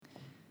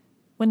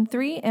When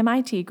 3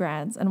 MIT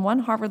grads and 1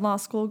 Harvard Law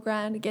School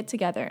grad get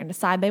together and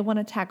decide they want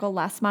to tackle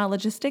last-mile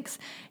logistics,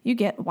 you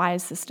get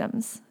Wise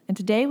Systems. And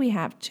today we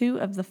have 2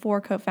 of the 4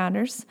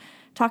 co-founders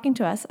talking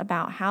to us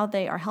about how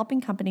they are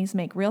helping companies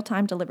make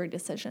real-time delivery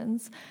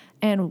decisions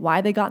and why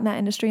they got in that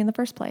industry in the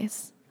first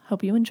place.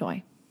 Hope you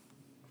enjoy.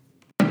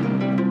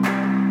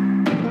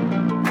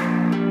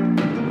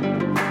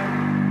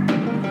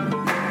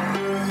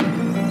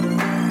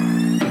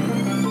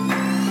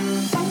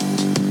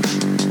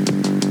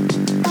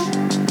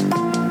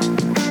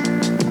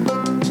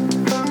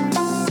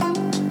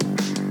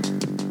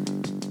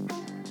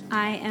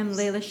 I am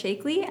Layla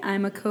Shakely.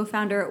 I'm a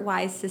co-founder at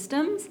Wise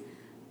Systems.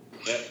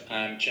 Yep,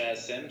 I'm Chaz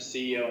Sims,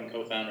 CEO and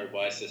co-founder of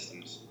Wise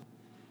Systems.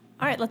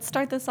 All right, let's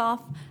start this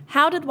off.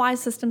 How did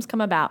Wise Systems come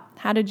about?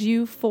 How did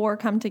you 4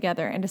 come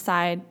together and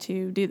decide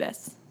to do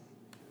this?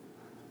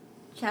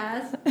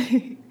 Chaz?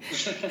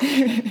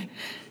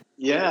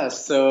 Yeah,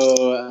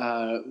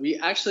 so we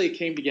actually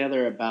came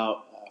together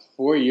about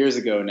 4 years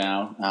ago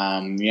now.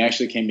 We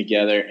actually came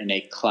together in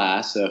a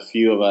class, a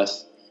few of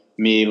us,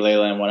 me,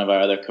 Layla, and one of our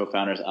other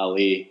co-founders,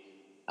 Ali.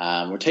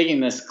 We're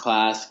taking this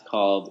class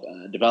called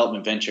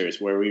Development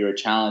Ventures, where we were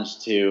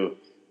challenged to,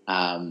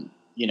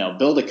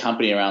 build a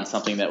company around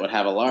something that would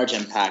have a large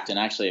impact and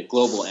actually a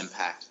global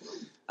impact.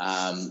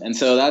 And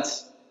so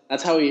that's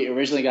how we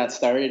originally got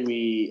started.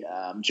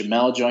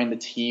 Jamel joined the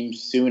team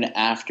soon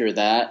after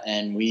that,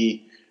 and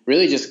we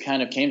really just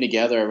kind of came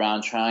together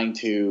around trying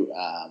to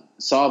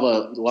solve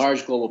a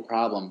large global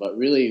problem. But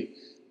really,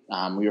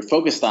 we were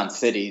focused on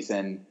cities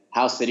and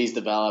how cities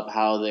develop,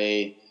 how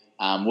they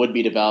would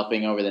be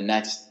developing over the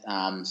next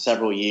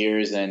several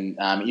years and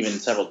even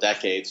several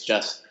decades,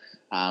 just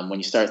when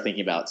you start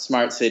thinking about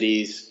smart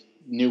cities,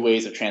 new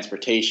ways of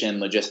transportation,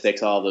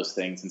 logistics, all of those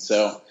things. And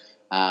so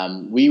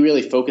we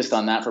really focused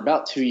on that for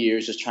about 2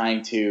 years, just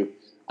trying to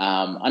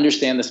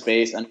understand the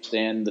space,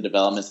 understand the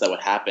developments that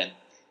would happen.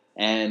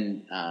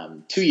 And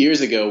 2 years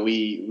ago,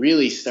 we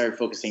really started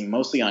focusing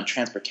mostly on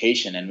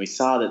transportation, and we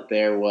saw that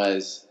there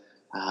was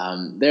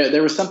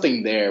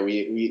something there.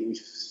 We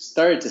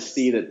started to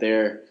see that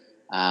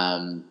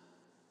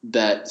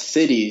that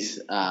cities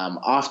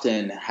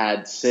often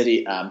had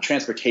city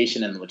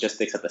transportation and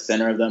logistics at the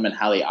center of them and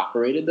how they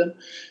operated.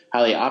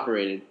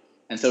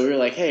 And so we were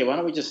like, hey, why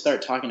don't we just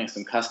start talking to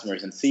some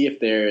customers and see if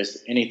there's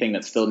anything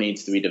that still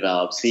needs to be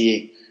developed,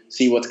 see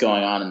what's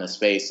going on in the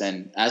space.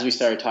 And as we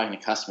started talking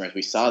to customers,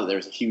 we saw that there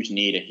was a huge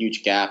need, a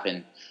huge gap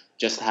in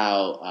just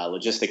how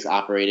logistics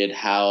operated,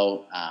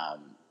 how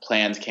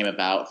plans came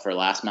about for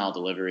last mile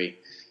delivery.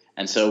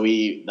 And so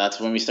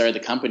that's when we started the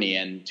company.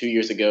 And 2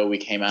 years ago, we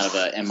came out of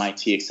a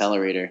MIT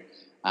accelerator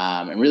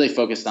and really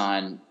focused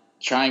on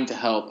trying to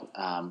help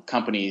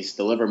companies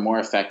deliver more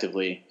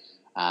effectively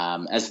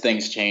as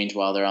things change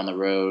while they're on the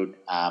road,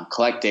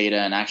 collect data,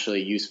 and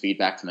actually use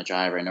feedback from the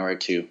driver in order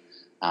to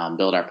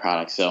build our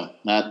product. So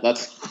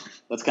that's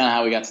kind of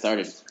how we got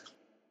started.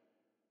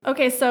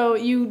 Okay, so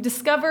you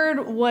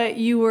discovered what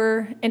you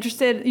were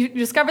interested. You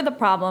discovered the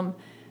problem.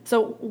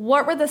 So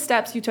what were the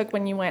steps you took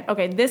when you went,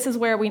 okay, this is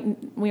where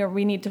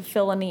we need to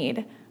fill a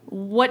need?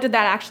 What did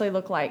that actually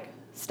look like,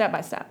 step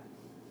by step?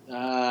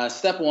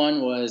 Step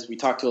 1 was we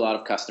talked to a lot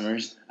of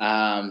customers,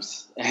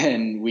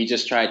 and we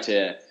just tried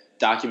to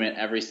document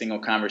every single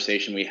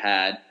conversation we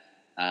had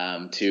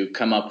to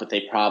come up with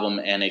a problem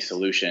and a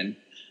solution.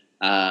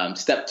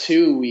 Step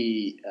 2,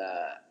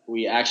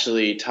 we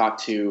actually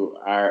talked to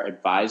our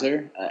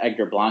advisor,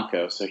 Edgar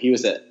Blanco. So he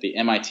was at the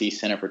MIT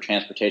Center for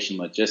Transportation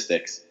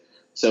Logistics.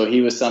 So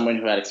he was someone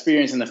who had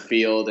experience in the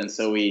field, and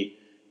so we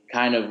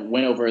kind of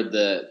went over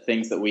the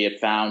things that we had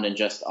found in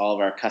just all of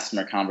our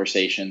customer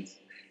conversations.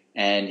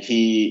 And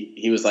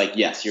he was like,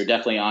 yes, you're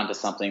definitely onto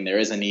something. There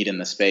is a need in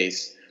the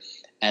space.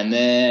 And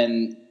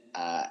then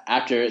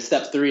after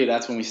step 3,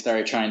 that's when we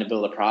started trying to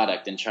build a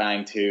product and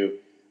trying to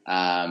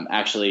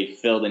actually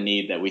fill the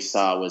need that we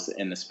saw was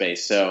in the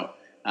space. So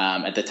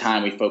at the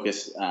time, we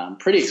focused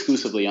pretty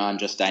exclusively on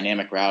just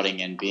dynamic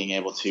routing and being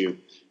able to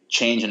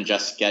change and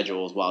adjust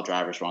schedules while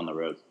drivers were on the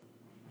road.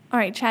 All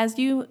right, Chaz,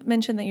 you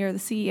mentioned that you're the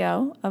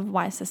CEO of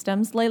Wise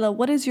Systems. Layla,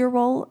 what is your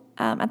role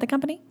at the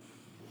company?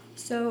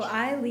 So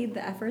I lead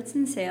the efforts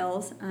in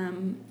sales.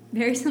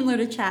 Very similar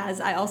to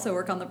Chaz, I also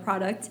work on the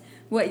product.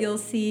 What you'll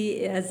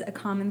see as a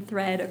common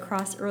thread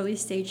across early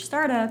stage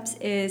startups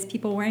is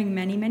people wearing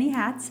many, many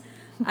hats.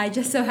 I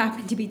just so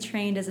happen to be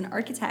trained as an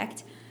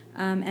architect,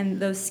 and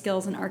those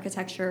skills in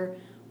architecture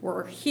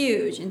were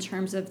huge in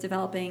terms of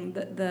developing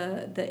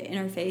the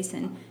interface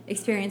and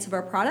experience of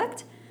our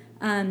product.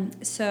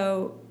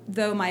 So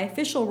though my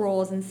official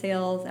role is in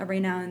sales, every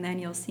now and then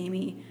you'll see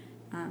me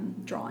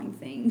drawing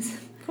things.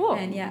 Cool.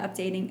 And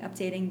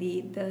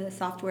updating the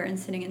software and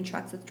sitting in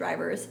trucks with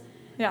drivers.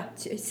 Yeah.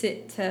 Sitting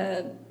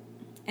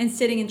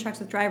in trucks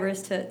with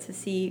drivers to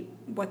see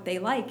what they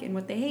like and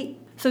what they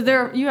hate.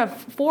 So you have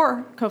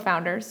 4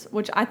 co-founders,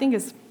 which I think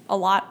is a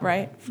lot,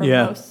 right, for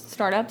most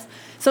startups.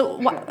 So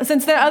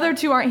since the other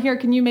 2 aren't here,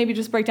 can you maybe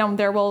just break down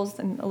their roles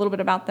and a little bit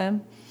about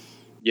them?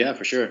 Yeah,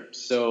 for sure.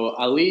 So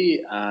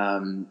Ali,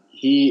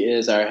 he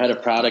is our head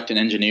of product and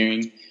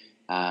engineering.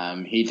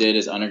 He did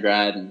his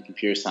undergrad in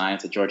computer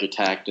science at Georgia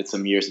Tech, did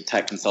some years of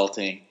tech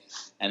consulting,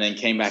 and then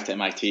came back to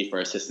MIT for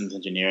a systems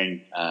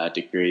engineering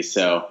degree.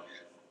 So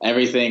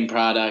everything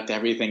product,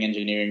 everything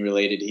engineering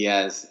related, he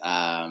has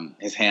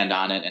his hand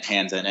on it and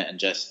hands in it, and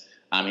just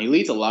he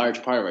leads a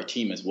large part of our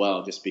team as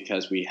well, just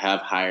because we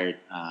have hired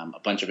a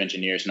bunch of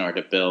engineers in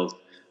order to build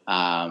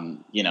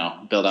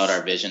out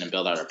our vision and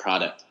build out our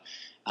product.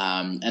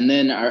 And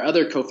then our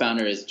other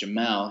co-founder is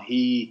Jamel.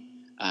 He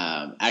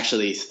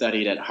actually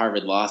studied at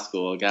Harvard Law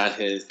School, got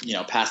his,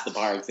 passed the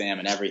bar exam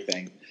and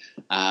everything.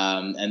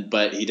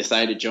 But he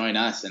decided to join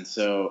us. And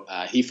so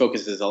he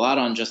focuses a lot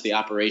on just the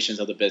operations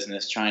of the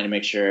business, trying to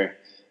make sure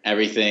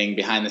everything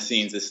behind the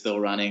scenes is still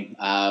running.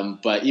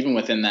 But even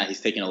within that, he's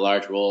taking a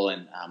large role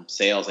in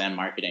sales and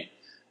marketing,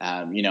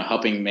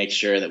 helping make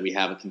sure that we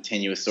have a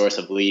continuous source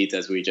of leads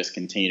as we just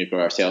continue to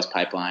grow our sales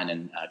pipeline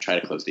and try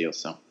to close deals.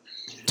 So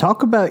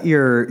talk about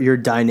your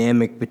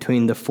dynamic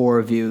between the four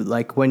of you.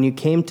 Like when you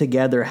came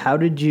together, how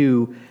did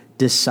you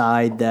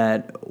decide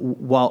that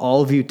while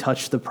all of you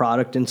touch the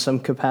product in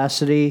some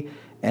capacity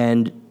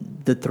and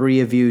the three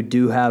of you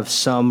do have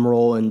some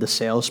role in the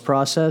sales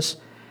process,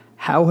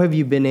 how have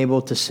you been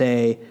able to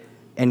say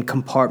and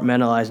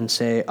compartmentalize and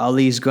say,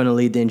 Ali's going to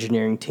lead the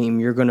engineering team,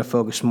 you're going to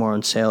focus more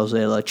on sales,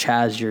 Layla,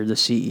 Chaz, you're the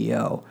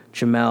CEO,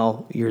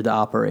 Jamel, you're the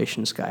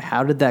operations guy.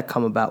 How did that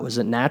come about? Was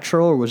it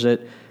natural, or was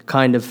it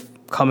kind of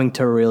coming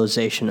to a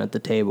realization at the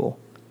table?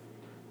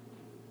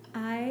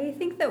 I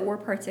think that we're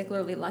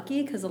particularly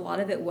lucky because a lot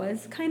of it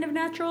was kind of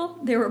natural.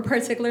 There were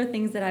particular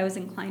things that I was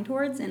inclined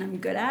towards and I'm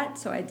good at,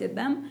 so I did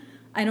them.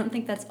 I don't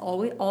think that's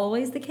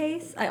always the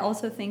case. I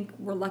also think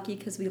we're lucky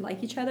because we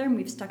like each other and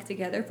we've stuck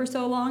together for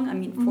so long. I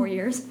mean, 4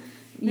 years,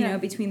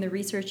 between the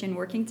research and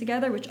working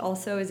together, which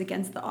also is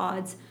against the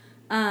odds.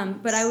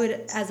 But I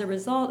would, as a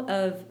result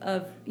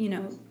of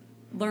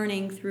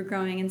learning through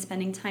growing and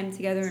spending time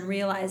together and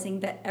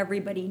realizing that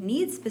everybody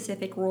needs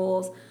specific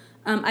roles,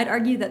 I'd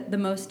argue that the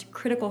most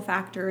critical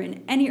factor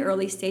in any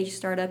early stage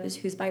startup is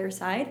who's by your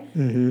side.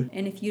 Mm-hmm.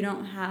 And if you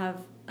don't have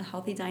a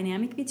healthy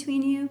dynamic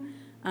between you,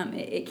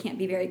 it can't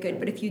be very good.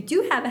 But if you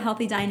do have a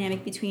healthy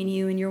dynamic between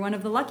you and you're one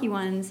of the lucky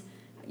ones,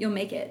 you'll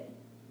make it,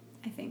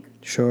 I think.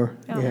 Sure,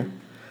 yeah.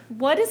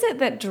 What is it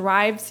that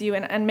drives you?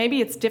 And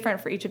maybe it's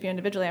different for each of you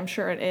individually. I'm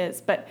sure it is.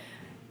 But,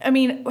 I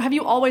mean, have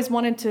you always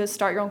wanted to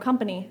start your own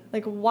company?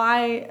 Like,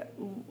 why?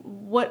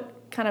 What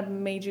kind of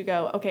made you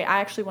go, okay, I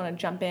actually want to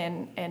jump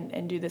in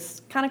and do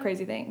this kind of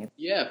crazy thing?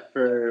 Yeah,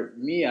 for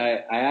me,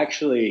 I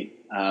actually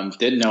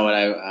didn't know what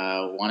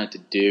I wanted to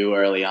do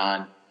early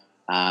on.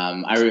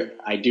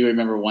 I do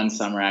remember one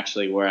summer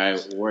actually where I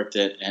worked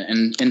at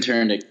and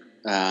interned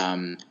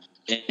in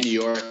New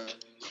York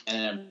in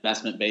an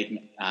investment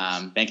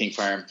banking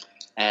firm.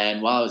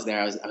 And while I was there,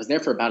 I was there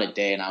for about a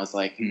day, and I was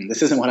like,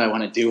 this isn't what I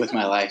want to do with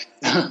my life.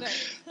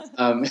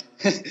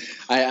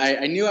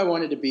 I knew I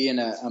wanted to be in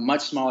a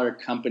much smaller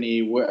company,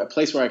 a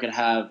place where I could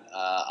have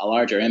a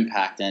larger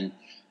impact. And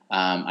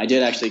I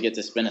did actually get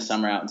to spend a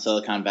summer out in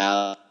Silicon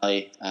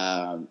Valley,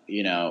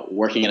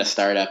 working at a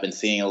startup and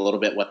seeing a little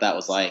bit what that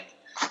was like.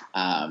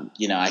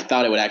 I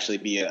thought it would actually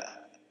be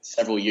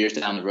several years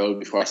down the road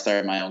before I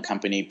started my own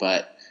company,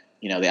 but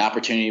the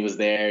opportunity was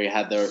there. You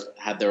had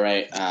the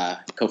right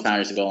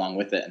co-founders to go along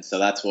with it, and so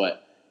that's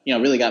what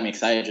really got me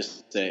excited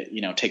just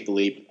to take the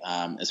leap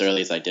as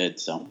early as I did.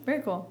 So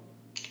very cool.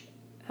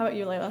 How about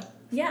you, Layla?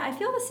 Yeah, I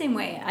feel the same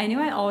way. I knew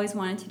I always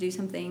wanted to do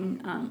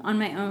something on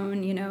my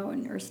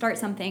own, or start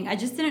something. I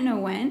just didn't know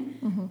when.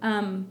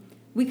 Mm-hmm.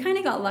 We kind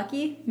of got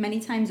lucky many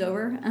times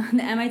over.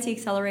 The MIT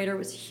Accelerator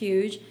was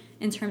huge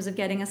in terms of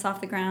getting us off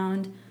the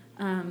ground.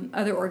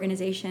 Other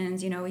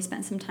organizations, we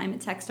spent some time at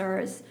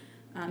Techstars,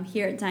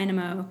 here at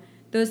Dynamo.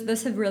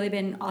 Those have really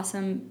been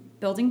awesome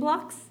building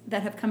blocks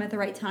that have come at the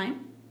right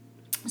time.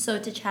 So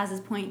to Chaz's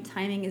point,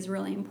 timing is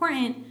really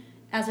important,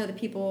 as are the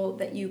people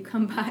that you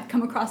come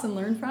across and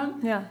learn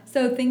from. Yeah.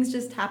 So things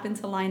just happen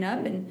to line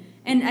up.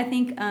 And I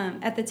think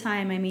at the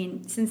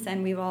time, since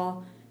then we've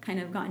all kind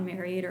of gotten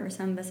married, or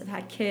some of us have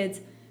had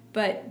kids,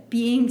 but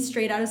being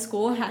straight out of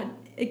school had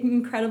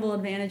incredible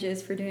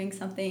advantages for doing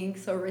something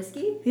so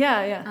risky.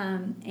 Yeah.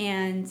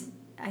 And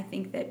I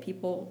think that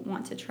people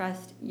want to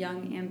trust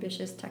young,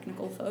 ambitious,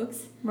 technical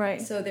folks. Right.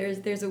 So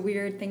there's a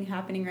weird thing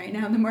happening right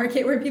now in the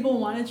market where people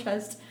want to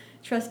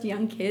trust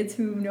young kids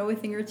who know a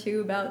thing or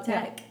two about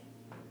tech.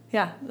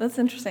 Yeah, that's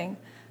interesting.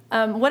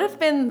 What have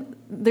been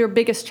their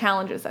biggest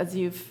challenges as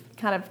you've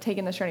kind of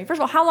taken this journey? First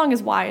of all, how long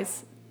has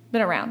Wise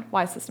been around?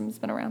 Wise Systems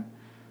been around?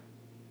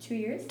 2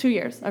 years. 2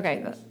 years.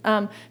 Okay.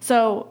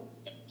 So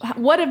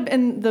what have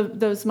been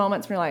those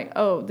moments where you're like,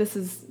 oh, this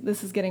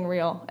is getting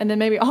real? And then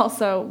maybe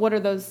also, what are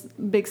those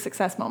big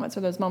success moments,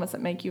 or those moments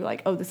that make you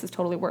like, oh, this is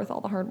totally worth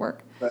all the hard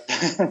work?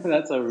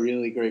 That's a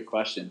really great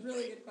question.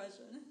 Really good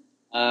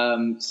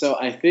question. So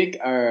I think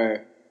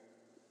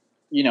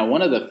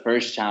one of the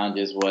first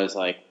challenges was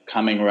like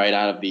coming right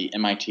out of the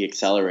MIT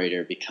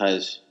Accelerator,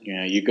 because,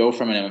 you go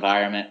from an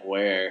environment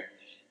where,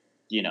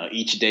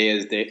 each day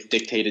is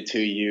dictated to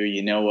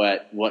you,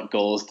 what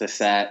goals to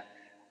set.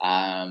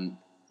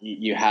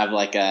 you have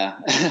like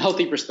a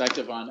healthy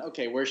perspective on,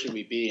 okay, where should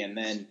we be? And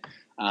then,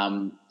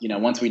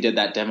 once we did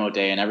that demo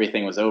day and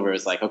everything was over,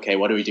 it's like, okay,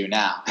 what do we do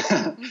now?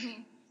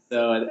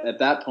 So at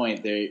that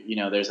point,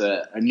 there's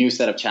a new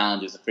set of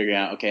challenges of figuring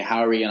out, okay, how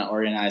are we going to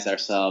organize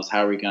ourselves?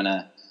 How are we going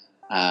to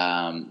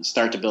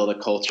start to build a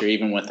culture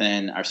even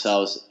within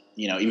ourselves?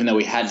 Even though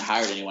we hadn't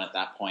hired anyone at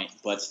that point,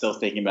 but still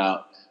thinking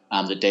about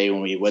the day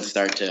when we would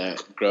start to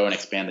grow and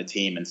expand the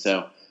team. And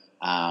so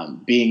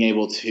being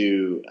able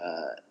to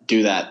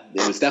do that,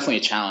 it was definitely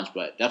a challenge,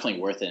 but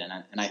definitely worth it.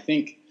 And I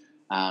think,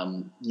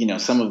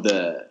 some of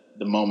the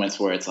moments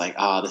where it's like,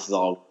 oh, this is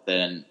all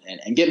and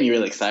get me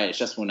really excited. It's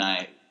just when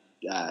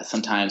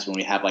sometimes when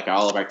we have like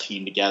all of our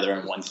team together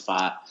in one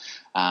spot,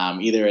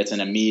 either it's in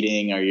a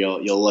meeting or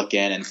you'll look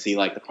in and see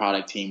like the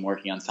product team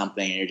working on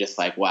something and you're just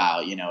like,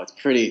 wow, it's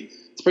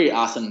pretty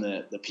awesome.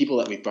 The people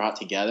that we've brought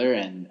together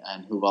and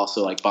who've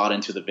also like bought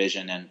into the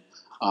vision and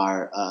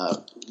are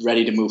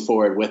ready to move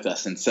forward with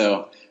us. And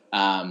so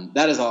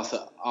that is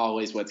also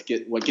always what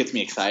gets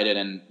me excited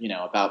and,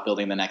 about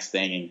building the next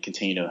thing and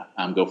continue to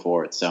go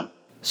forward.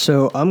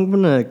 So I'm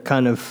going to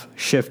kind of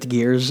shift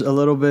gears a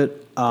little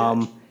bit.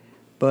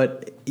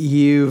 But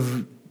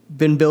you've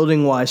been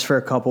building Wise for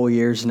a couple of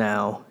years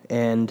now,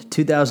 and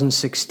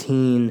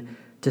 2016,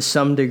 to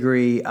some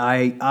degree,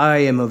 I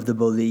am of the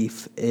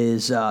belief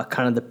is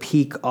kind of the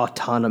peak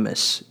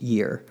autonomous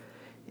year.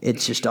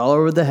 It's just all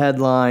over the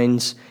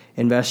headlines.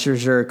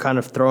 Investors are kind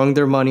of throwing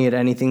their money at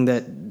anything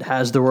that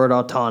has the word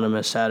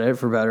autonomous at it,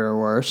 for better or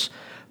worse.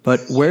 But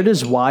where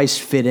does Wise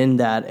fit in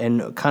that,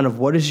 and kind of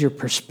what is your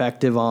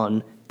perspective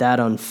on that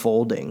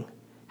unfolding?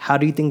 How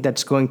do you think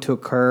that's going to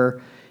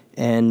occur,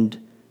 and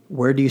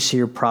where do you see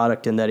your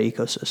product in that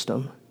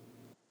ecosystem?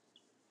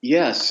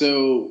 Yeah,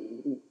 so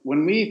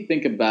when we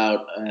think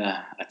about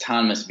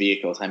autonomous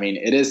vehicles, I mean,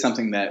 it is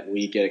something that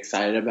we get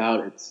excited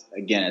about.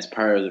 It's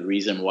part of the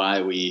reason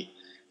why we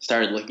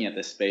started looking at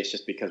this space,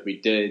 just because we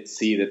did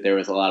see that there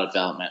was a lot of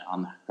development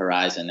on the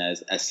horizon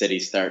as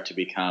cities start to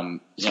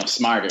become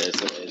smarter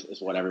is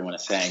what everyone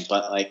is saying.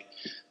 But like,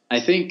 I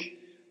think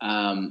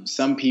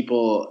some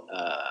people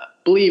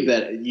believe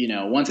that,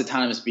 once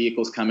autonomous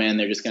vehicles come in,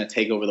 they're just going to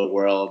take over the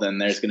world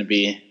and there's going to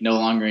be no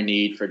longer a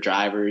need for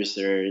drivers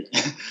or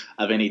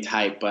of any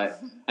type.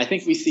 But I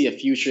think we see a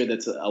future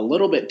that's a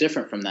little bit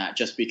different from that,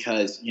 just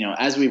because,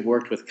 as we've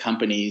worked with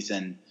companies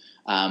and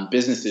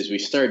businesses, we've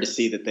started to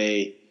see that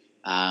they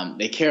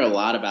care a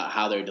lot about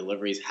how their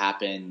deliveries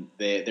happen.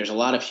 There's a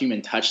lot of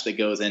human touch that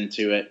goes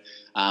into it.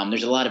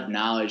 There's a lot of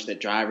knowledge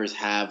that drivers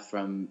have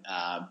from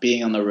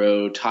being on the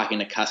road, talking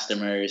to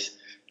customers,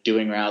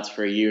 doing routes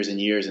for years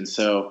and years. And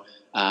so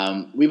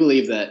we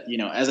believe that,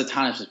 as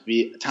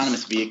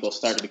autonomous vehicles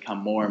start to become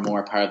more and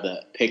more part of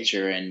the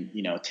picture and,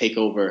 take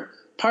over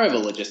part of a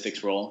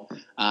logistics role,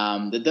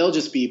 that they'll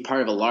just be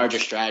part of a larger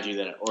strategy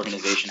that an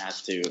organization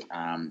has to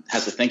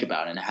think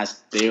about. And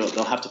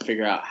they'll have to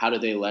figure out how do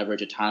they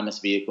leverage autonomous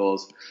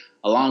vehicles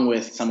along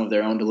with some of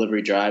their own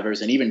delivery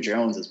drivers and even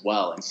drones as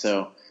well. And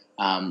so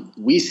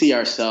we see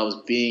ourselves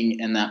being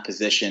in that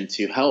position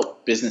to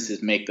help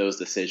businesses make those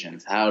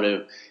decisions, how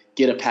to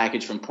get a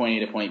package from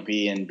point A to point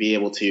B and be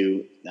able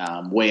to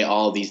weigh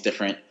all these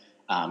different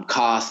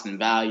costs and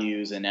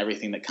values and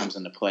everything that comes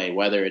into play,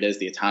 whether it is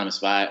the autonomous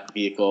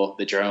vehicle,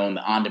 the drone,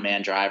 the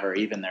on-demand driver,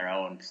 even their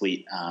own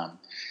fleet.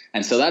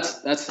 And so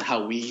that's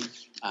how we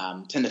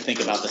tend to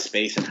think about the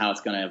space and how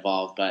it's going to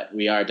evolve. But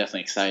we are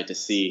definitely excited to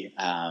see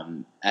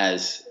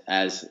as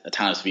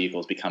autonomous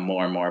vehicles become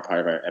more and more a part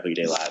of our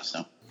everyday lives.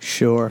 So.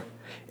 Sure.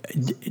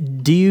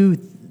 Do you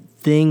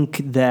think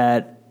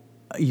that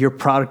your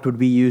product would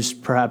be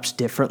used perhaps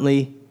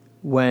differently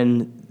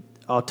when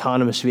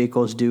autonomous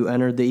vehicles do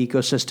enter the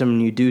ecosystem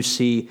and you do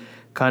see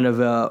kind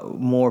of a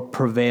more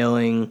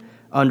prevailing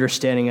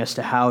understanding as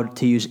to how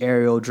to use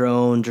aerial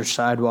drones or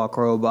sidewalk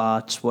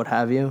robots, what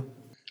have you?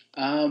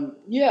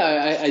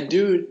 I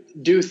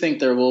do think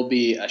there will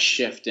be a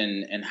shift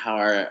in how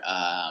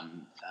our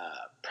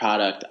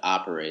product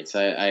operates.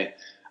 I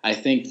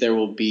think there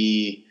will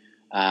be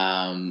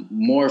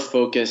more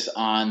focus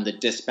on the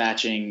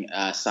dispatching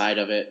side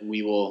of it.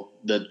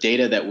 The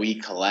data that we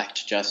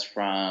collect just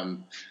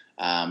from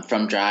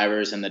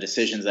drivers and the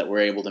decisions that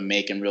we're able to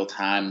make in real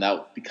time, that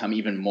will become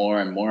even more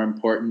and more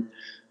important.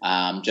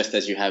 Just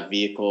as you have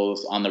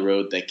vehicles on the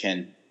road that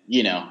can,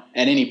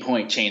 at any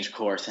point change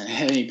course and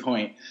at any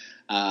point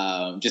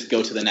just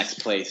go to the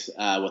next place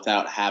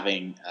without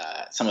having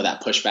some of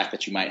that pushback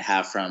that you might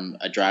have from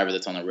a driver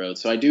that's on the road.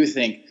 So I do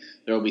think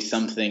there will be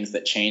some things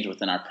that change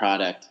within our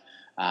product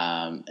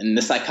and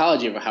the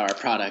psychology of how our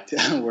product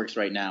works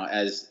right now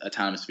as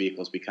autonomous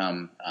vehicles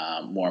become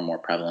more and more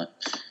prevalent.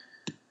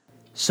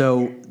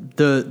 So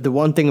the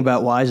one thing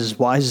about Wise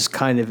is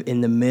kind of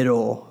in the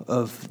middle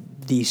of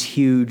these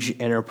huge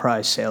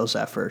enterprise sales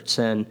efforts,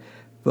 and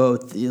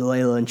both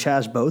Layla and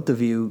Chaz, both of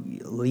you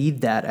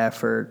lead that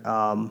effort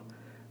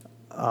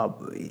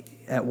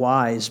at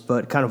Wise.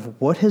 But kind of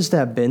what has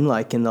that been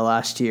like in the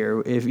last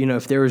year?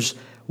 If there was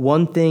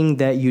one thing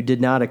that you did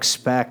not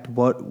expect,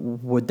 what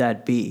would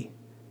that be?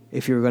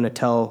 If you were going to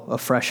tell a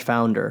fresh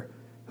founder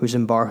who's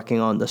embarking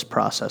on this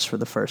process for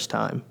the first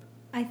time?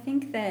 I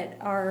think that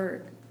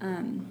our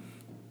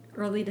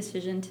early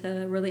decision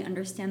to really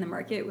understand the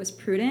market was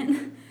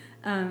prudent.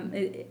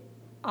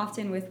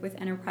 Often with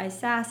enterprise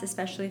SaaS,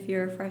 especially if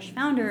you're a fresh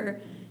founder,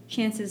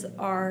 chances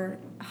are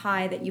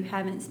high that you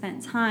haven't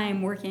spent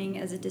time working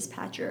as a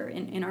dispatcher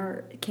in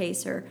our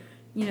case, or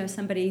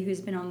somebody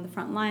who's been on the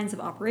front lines of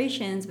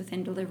operations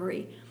within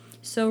delivery.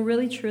 So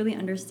really truly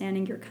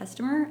understanding your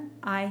customer,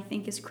 I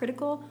think, is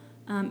critical,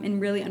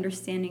 and really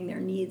understanding their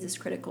needs is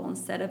critical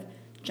instead of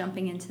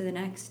jumping into the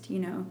next,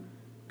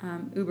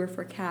 Uber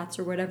for cats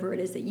or whatever it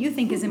is that you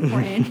think is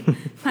important.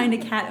 Find a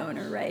cat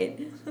owner,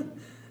 right?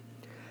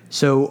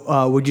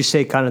 So would you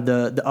say kind of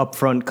the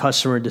upfront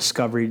customer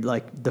discovery,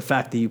 like the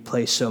fact that you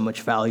place so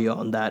much value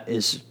on that,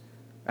 is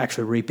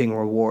actually reaping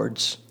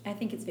rewards? I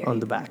think it's very on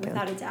the back end.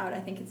 Without a doubt,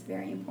 I think it's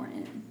very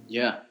important.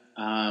 Yeah.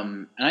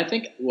 And I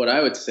think what I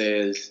would say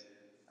is,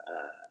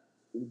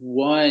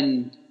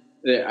 one,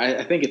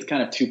 I think it's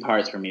kind of two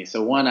parts for me.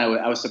 So one,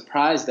 I was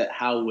surprised at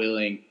how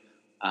willing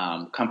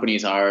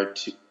companies are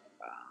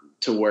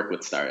to work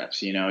with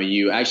startups.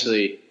 You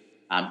actually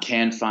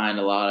can find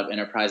a lot of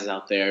enterprises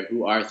out there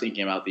who are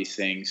thinking about these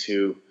things,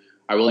 who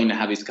are willing to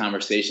have these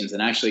conversations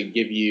and actually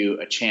give you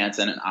a chance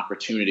and an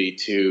opportunity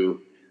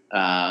to,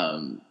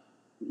 to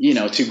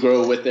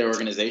grow with their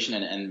organization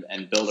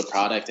and build a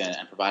product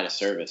and provide a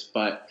service.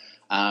 But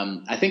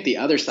I think the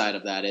other side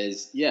of that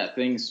is,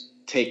 things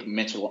take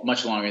much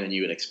longer than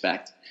you would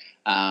expect.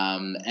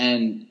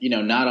 And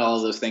not all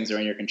of those things are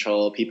in your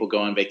control. People go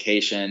on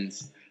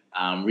vacations.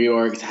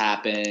 Reorgs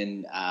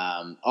happen.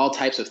 All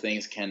types of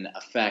things can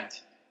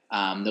affect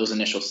those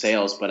initial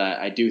sales. But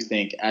I do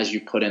think as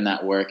you put in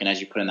that work and as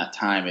you put in that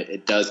time,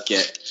 it does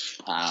get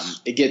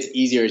it gets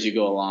easier as you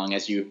go along,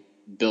 as you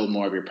build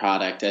more of your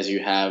product, as you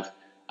have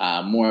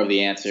more of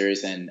the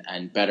answers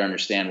and better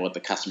understand what the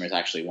customers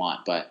actually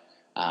want. But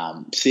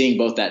seeing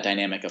both that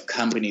dynamic of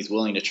companies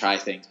willing to try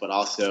things, but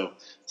also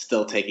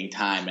still taking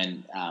time,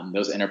 and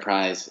those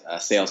enterprise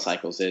sales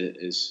cycles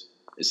is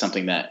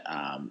something that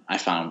I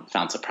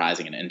found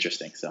surprising and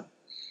interesting. So,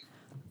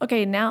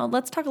 okay, now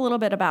let's talk a little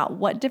bit about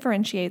what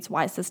differentiates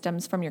Wise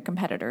Systems from your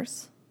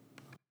competitors.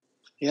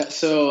 Yeah,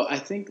 so I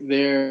think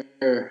there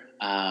are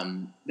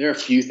a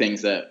few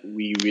things that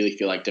we really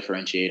feel like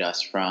differentiate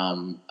us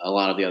from a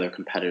lot of the other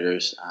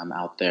competitors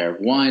out there.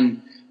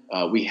 One,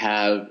 we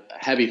have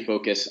a heavy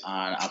focus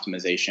on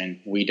optimization.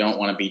 We don't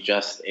want to be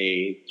just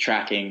a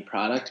tracking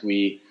product.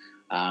 We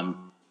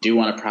do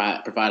want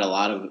to provide a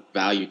lot of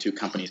value to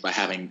companies by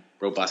having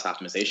robust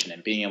optimization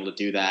and being able to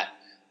do that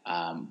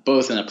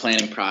both in a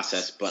planning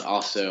process, but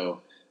also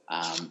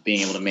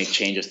being able to make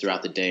changes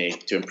throughout the day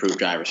to improve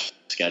driver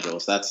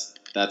schedules.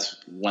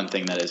 That's one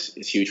thing that is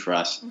huge for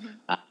us.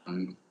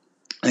 Mm-hmm.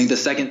 I think the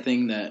second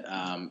thing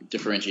that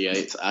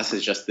differentiates us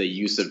is just the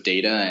use of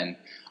data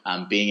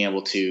and being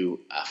able to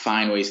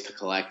find ways to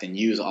collect and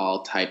use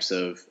all types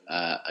of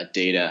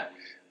data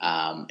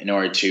in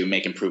order to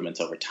make improvements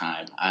over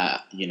time.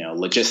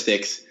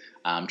 Logistics,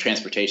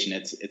 transportation,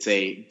 it's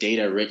a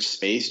data-rich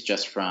space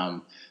just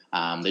from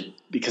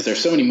because there's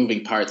so many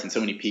moving parts and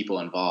so many people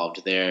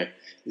involved.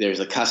 There's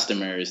the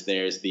customers,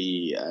 there's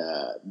the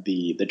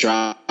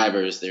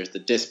drivers, there's the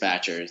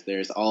dispatchers,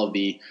 there's all of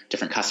the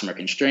different customer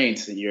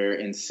constraints. You're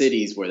in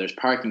cities where there's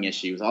parking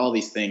issues. All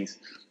these things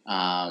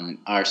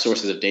are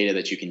sources of data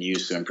that you can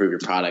use to improve your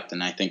product,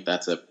 and I think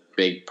that's a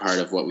big part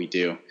of what we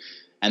do.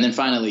 And then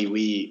finally,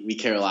 we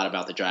care a lot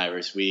about the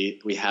drivers. We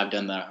have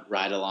done the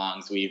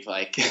ride-alongs. We've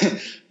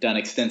done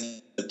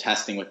extensive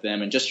testing with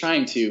them and just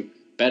trying to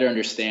better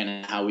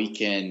understand how we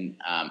can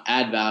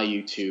add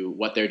value to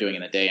what they're doing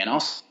in the day, and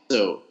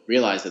also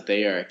realize that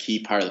they are a key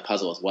part of the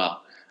puzzle as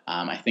well.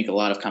 I think a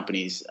lot of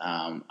companies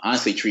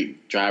honestly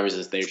treat drivers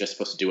as they're just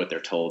supposed to do what they're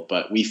told,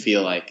 but we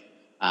feel like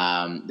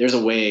there's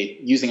a way,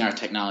 using our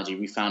technology,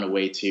 we found a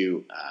way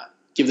to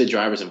give the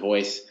drivers a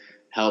voice,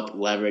 help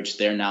leverage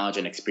their knowledge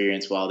and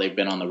experience while they've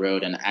been on the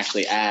road, and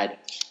actually add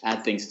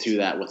things to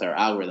that with our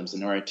algorithms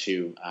in order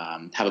to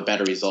have a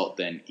better result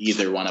than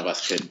either one of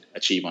us could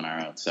achieve on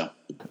our own. So,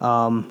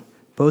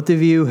 both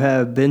of you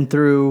have been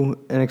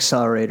through an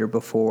accelerator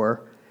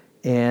before,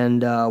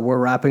 and we're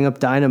wrapping up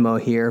Dynamo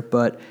here.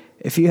 But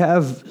if you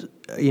have,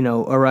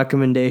 a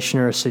recommendation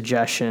or a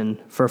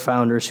suggestion for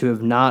founders who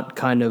have not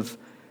kind of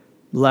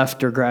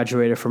left or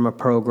graduated from a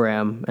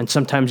program, and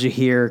sometimes you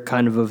hear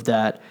kind of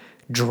that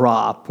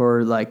drop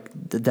or like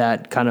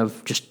that kind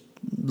of just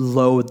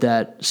load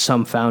that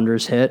some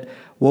founders hit,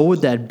 what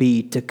would that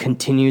be to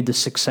continue the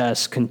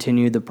success,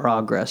 continue the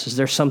progress? Is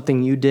there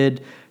something you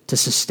did to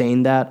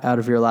sustain that out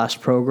of your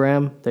last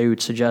program that you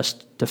would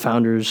suggest to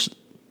founders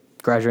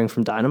graduating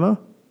from Dynamo?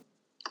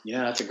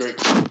 Yeah, that's a great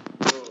question.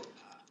 So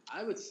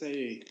I would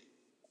say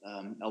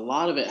a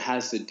lot of it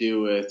has to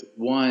do with,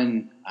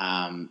 one,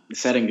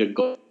 setting good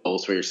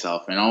goals for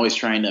yourself and always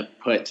trying to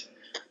put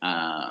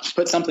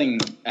something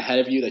ahead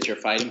of you that you're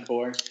fighting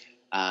for.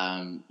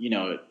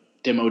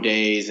 Demo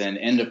days and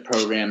end of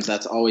programs,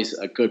 that's always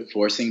a good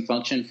forcing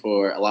function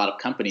for a lot of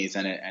companies,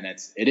 and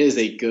it is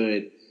a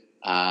good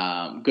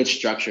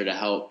structure to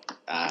help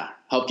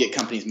help get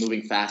companies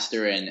moving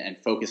faster and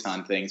focused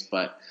on things.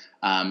 But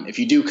if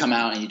you do come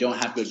out and you don't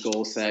have good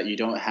goal set, you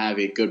don't have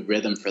a good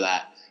rhythm for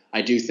that,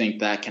 I do think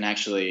that can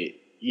actually,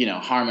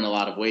 harm in a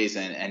lot of ways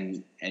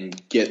and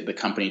get the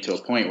company to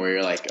a point where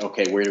you're like,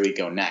 okay, where do we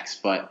go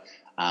next? But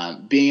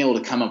being able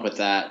to come up with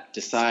that,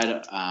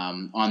 decide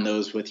on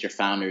those with your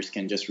founders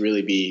can just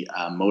really be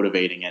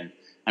motivating and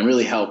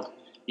really help,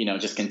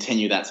 just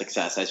continue that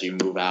success as you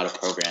move out of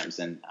programs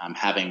and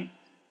having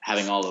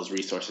all those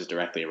resources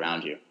directly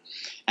around you.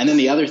 And then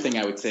the other thing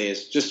I would say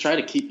is just try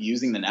to keep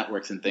using the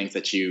networks and things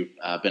that you've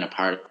been a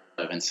part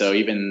of. And so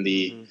even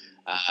the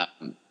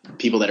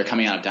people that are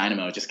coming out of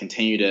Dynamo, just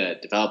continue to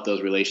develop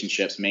those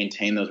relationships,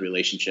 maintain those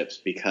relationships,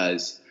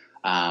 because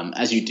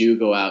as you do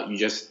go out, you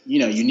just,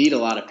 you need a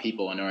lot of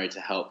people in order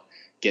to help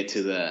get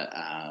to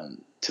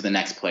the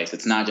next place.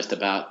 It's not just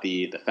about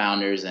the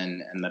founders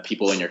and the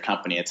people in your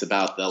company. It's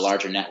about the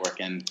larger network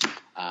and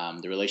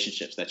the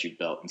relationships that you've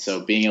built. And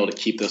so being able to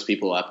keep those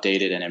people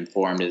updated and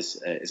informed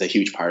is a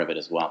huge part of it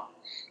as well.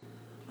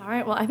 All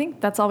right. Well, I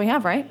think that's all we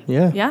have, right?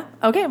 Yeah. Yeah.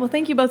 Okay. Well,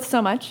 thank you both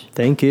so much.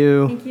 Thank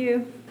you. Thank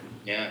you.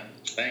 Yeah.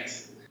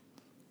 Thanks.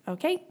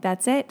 Okay,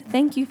 that's it.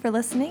 Thank you for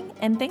listening,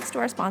 and thanks to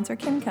our sponsor,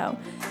 Kinco.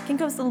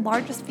 Kinco is the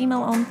largest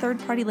female-owned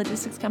third-party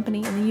logistics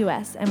company in the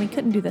U.S., and we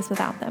couldn't do this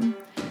without them.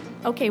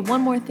 Okay,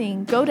 one more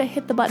thing. Go to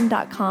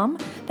hitthebutton.com.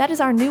 That is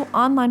our new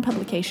online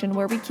publication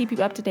where we keep you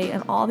up to date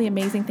on all the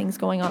amazing things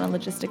going on in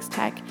logistics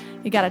tech.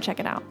 You got to check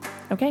it out.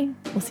 Okay,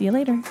 we'll see you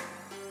later.